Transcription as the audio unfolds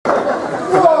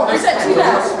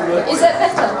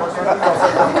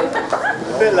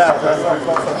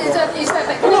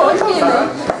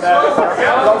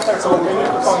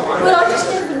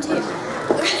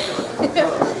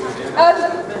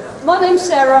name's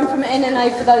Sarah, I'm from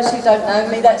NNA, for those who don't know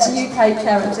me. That's a UK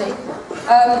charity.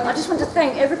 I just want to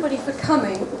thank everybody for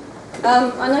coming.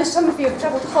 I know some of you have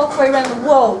travelled halfway around the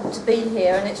world to be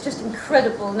here, and it's just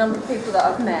incredible the number of people that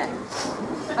I've met.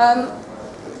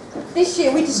 This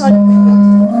year we decided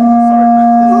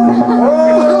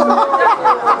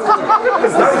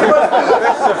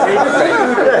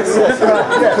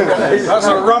That's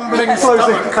a rumbling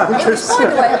stomach.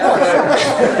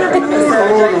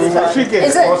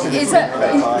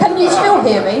 Can you still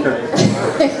hear me?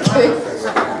 Good.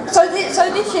 So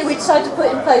this year we decided to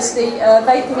put in place the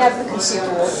Vaping Advocacy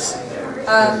Awards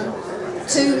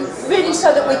to really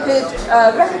so that we could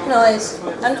recognise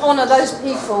and honour those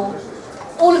people,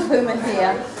 all of whom are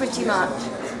here pretty much,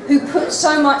 who put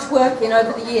so much work in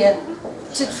over the year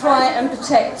to try and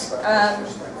protect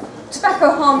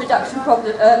tobacco harm reduction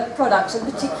products,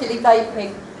 and particularly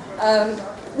vaping,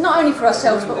 not only for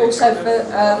ourselves but also for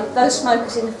those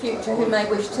smokers in the future who may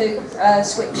wish to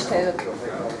switch to them.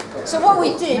 So what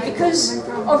we did, because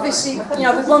obviously we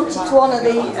wanted to honour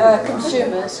the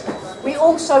consumers, we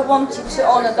also wanted to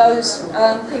honour those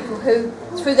people who,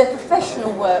 through their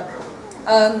professional work,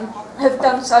 have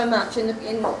done so much in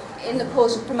the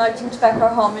cause of promoting tobacco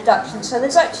harm reduction. So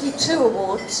there's actually 2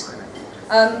 awards,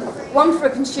 one for a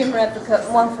consumer advocate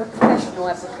and one for a professional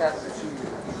advocate.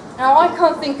 Now I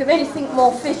can't think of anything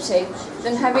more fitting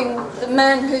than having the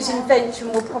man whose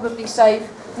invention will probably save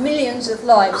millions of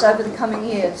lives over the coming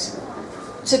years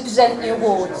to present the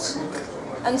awards.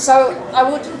 And so I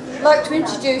would like to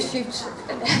introduce you to,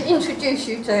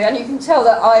 and you can tell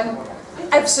that I'm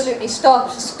absolutely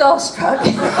starstruck.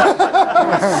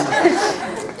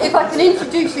 If I can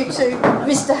introduce you to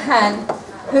Mr. Han,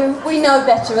 who we know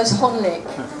better as Hon Lik.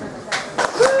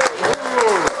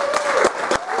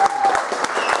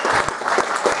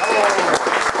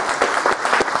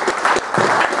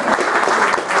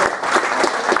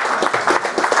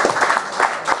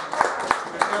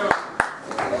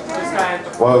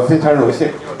我非常荣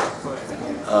幸，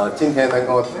今天能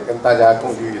够跟大家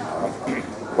共聚一堂。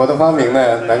我的发明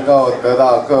呢，能够得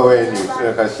到各位女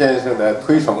士和先生的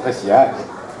推崇和喜爱，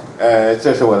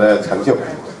这是我的成就。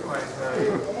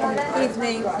Good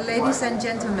evening, ladies and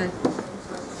gentlemen.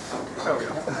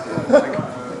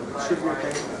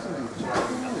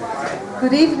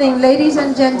 Good evening, ladies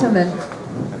and gentlemen.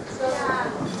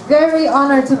 Very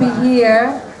honored to be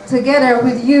here together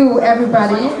with you,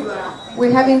 everybody.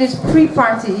 We're having this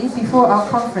pre-party before our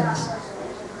conference.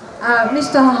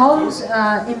 Mr. Hon's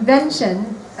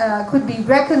invention could be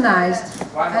recognized,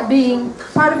 and being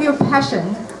part of your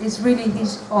passion is really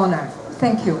his honor.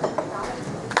 Thank you.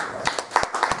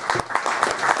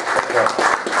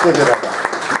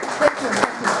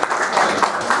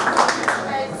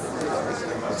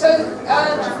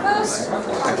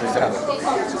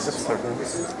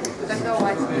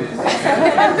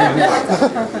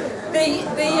 Thank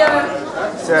you.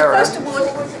 The first award.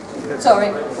 Sorry.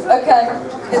 Okay.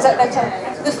 Is that better?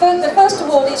 The first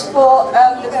award is for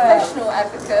the professional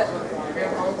advocate.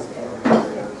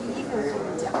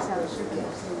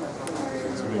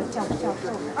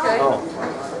 Okay.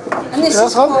 And this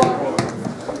is for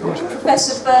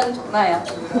Professor Bernd.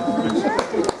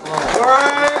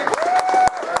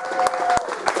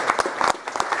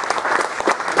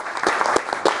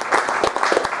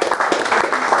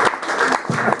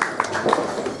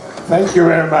 Thank you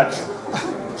very much.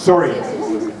 Sorry,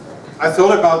 I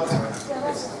thought about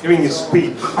giving a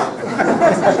speech,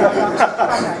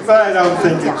 but I don't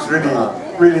think it's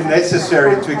really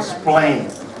necessary to explain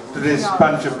to this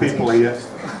bunch of people here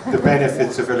the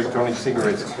benefits of electronic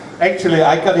cigarettes. Actually,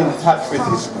 I got in touch with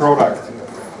his product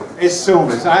as soon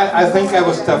as I think I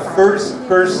was the first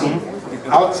person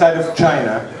outside of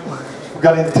China who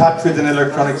got in touch with an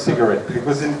electronic cigarette. It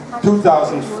was in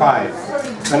 2005.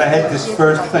 When I had this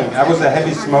first thing. I was a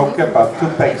heavy smoker, about 2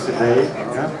 packs a day,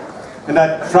 and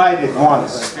I tried it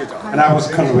once, and I was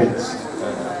convinced.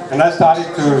 And I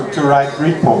started to write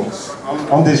reports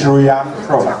on this Rursus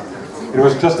product. It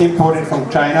was just imported from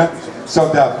China, so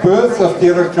the birth of the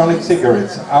electronic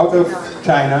cigarettes out of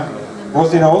China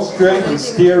was in Austria, in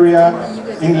Styria,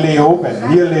 in Leoben,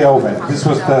 near Leoben. This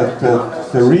was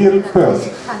the real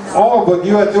birth. All what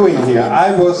you are doing here,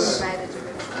 I was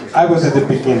at the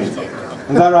beginning.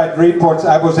 And I write reports,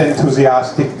 I was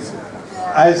enthusiastic.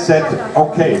 I said,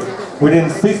 okay, within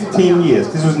 15 years,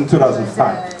 this was in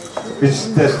 2005,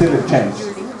 there's still a chance.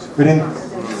 Within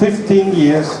 15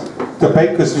 years,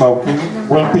 tobacco smoking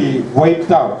will be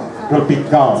wiped out, will be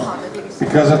gone,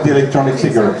 because of the electronic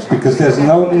cigarettes, because there's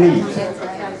no need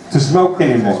to smoke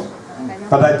anymore.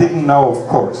 But I didn't know, of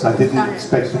course, I didn't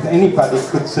expect that anybody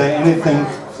could say anything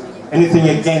anything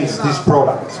against these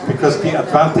products, because the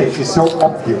advantage is so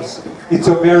obvious. It's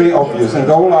so very obvious, and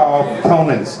all our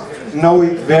opponents know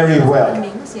it very well.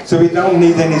 So we don't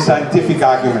need any scientific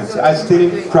arguments. I still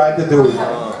try to do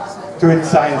it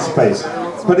science-based,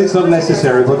 but it's not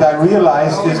necessary. What I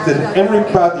realized is that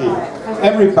everybody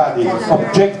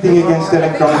objecting against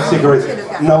electronic cigarettes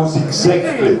knows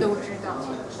exactly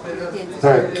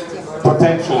the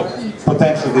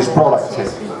potential this product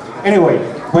has. Anyway,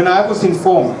 when I was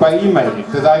informed by email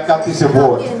that I got this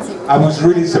award, I was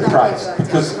really surprised,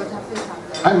 because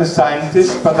I'm a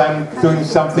scientist, but I'm doing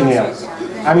something else.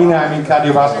 I mean, I'm in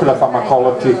cardiovascular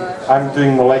pharmacology, I'm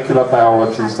doing molecular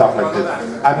biology and stuff like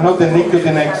that. I'm not a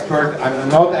nicotine expert, I'm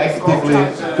not actively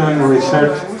doing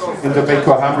research in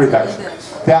tobacco harm reduction.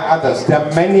 There are others, there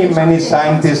are many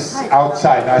scientists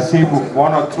outside. I see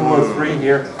 1 or 2 or 3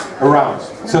 here around.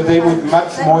 So they would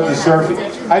much more deserve it.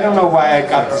 I don't know why I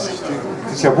got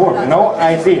this award, no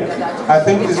idea. I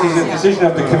think this is a decision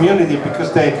of the community,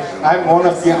 because I'm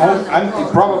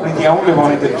probably the only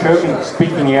one in the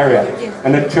German-speaking area,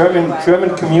 and the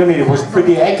German community was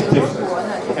pretty active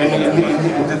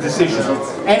in the decision.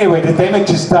 Anyway, the damage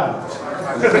is done.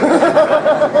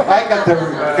 I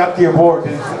got the award,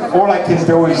 and all I can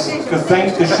do is to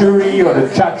thank the jury or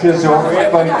the judges or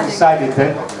whoever decided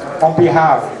that on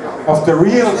behalf of the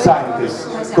real scientists,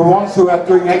 the ones who are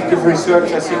doing active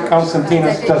research. I see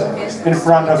Konstantinos just in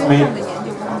front of me.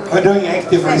 We're doing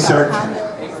active research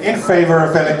in favor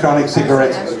of electronic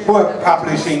cigarettes, who are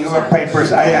publishing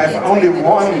papers. I have only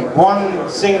one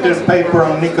single paper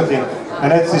on nicotine,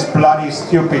 and that's this bloody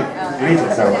stupid reading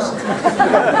those.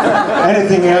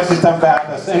 Anything else is done by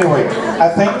others. Anyway, I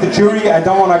thank the jury. I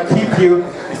don't want to keep you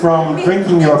from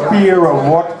drinking your beer or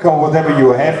vodka or whatever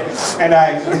you have, and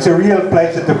it's a real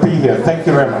pleasure to be here. Thank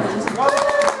you very much.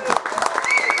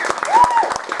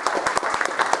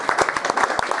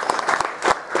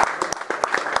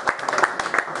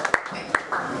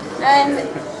 And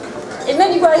in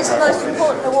many ways the most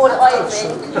important award, I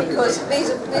think, because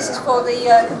this is for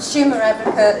the consumer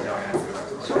advocate.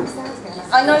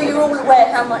 I know you're all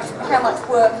aware how much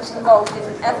work is involved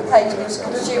in advocating as a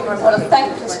consumer and what a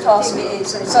thankless task it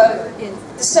is. And so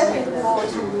the second award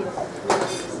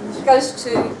goes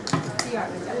to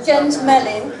Jens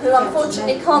Mellin, who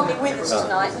unfortunately can't be with us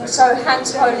tonight, and so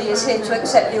Hans Holy is here to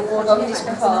accept the award on his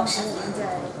behalf.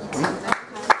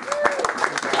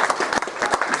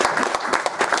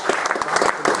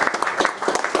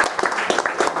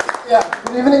 Yeah,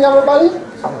 good evening everybody.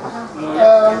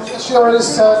 As she already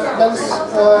said, Jens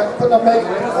could not make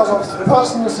it because of his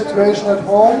personal situation at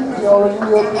home. We already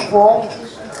knew it before.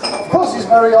 Of course he's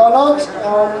very honored,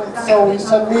 so he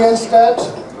sent me instead,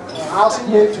 asked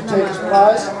me to take his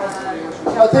prize.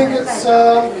 I think it's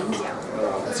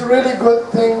a really good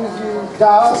thing he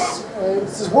does.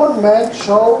 It's his one-man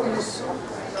show.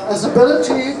 His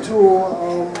ability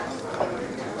to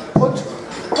put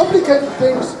complicated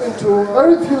things into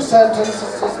very few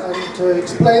sentences and to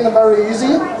explain them very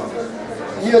easy.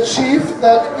 He achieved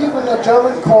that even a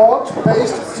German court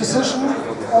based its decision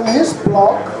on his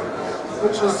blog,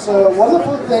 which is a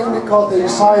wonderful thing because they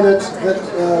decided that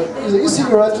the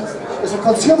e-cigarette is a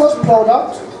consumer's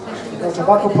product, not a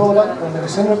tobacco product or a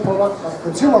medicinal product, but a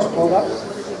consumer's product.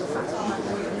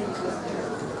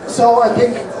 So I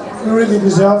think he really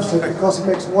deserves it because he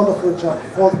makes a wonderful job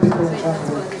for the people in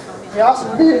Germany. He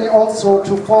asked me also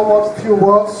to forward a few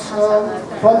words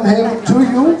from him to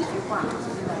you,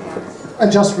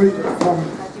 and just read it from me,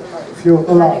 if you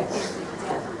allow.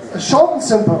 Short and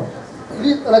simple.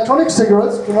 Electronic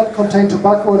cigarettes do not contain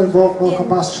tobacco and involve no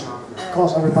combustion. Of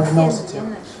course, everybody knows it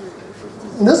here.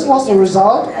 And this was the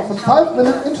result of a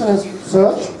 5-minute internet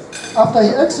search after he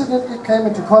accidentally came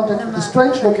into contact with a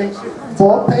strange-looking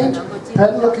ball-paint,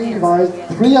 pen-looking device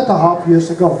 3.5 years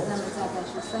ago.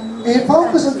 He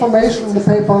found this information in the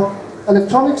paper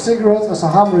Electronic Cigarettes as a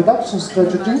Harm Reduction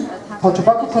Strategy for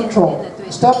Tobacco Control,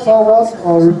 a step forward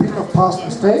or a repeat of past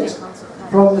mistakes,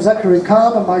 from Zachary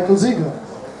Kahn and Michael Siegel.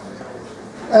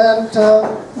 And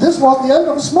this was the end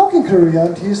of his smoking career,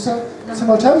 and he's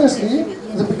simultaneously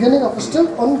the beginning of a still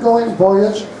ongoing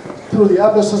voyage through the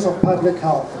abysses of public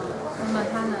health.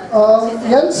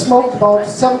 Jens smoked about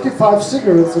 75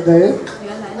 cigarettes a day,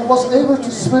 and was able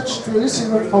to switch to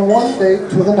e-cigarette from one day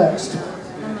to the next.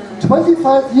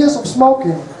 25 years of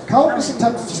smoking, countless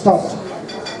attempts to stop it.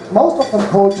 Most of them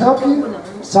cold turkey,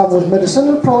 some with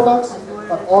medicinal products,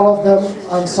 but all of them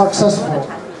unsuccessful.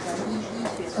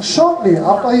 Shortly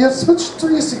after he had switched to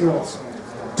e-cigarettes,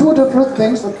 two different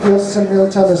things occurred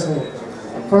simultaneously.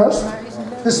 First,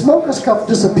 his smoker's cup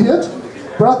disappeared,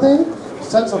 breathing,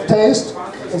 sense of taste,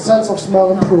 and sense of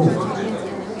smell improved.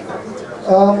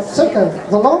 Second,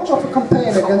 the launch of a campaign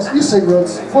against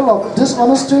e-cigarettes full of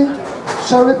dishonesty,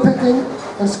 cherry-picking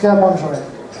and scaremongering.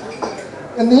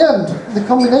 In the end, the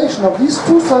combination of these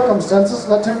two circumstances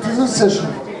led him to the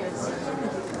decision.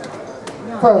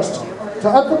 First, to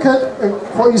advocate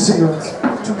for e-cigarettes,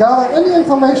 to gather any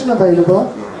information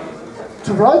available,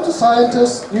 to write to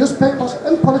scientists, newspapers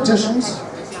and politicians,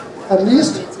 at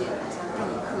least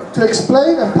to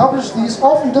explain and publish these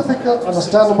often difficult,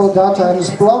 understandable data in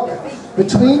his blog,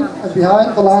 Between and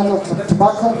Behind the Lines of the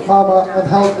Tobacco, Pharma and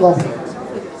Health Lobby.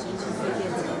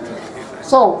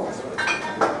 So,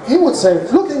 he would say,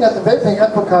 looking at the Vaping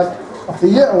Advocate of the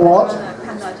Year award,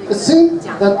 it seemed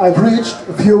that I've reached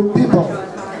a few people.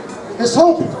 His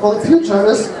hope for the future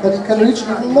is that he can reach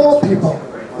even more people,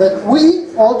 that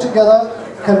we all together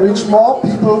can reach more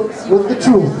people with the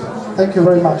truth. Thank you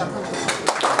very much.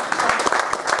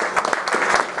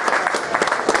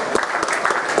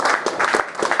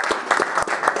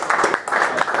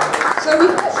 So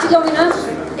we've kept you long enough.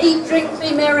 Eat, drink,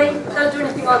 be merry. Don't do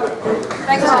anything I wouldn't do.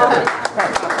 Thanks a lot.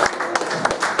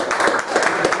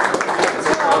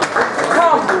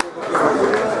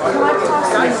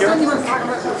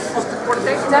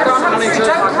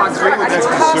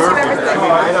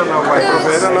 I don't know why. I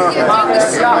don't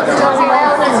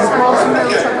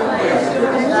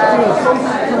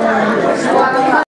know.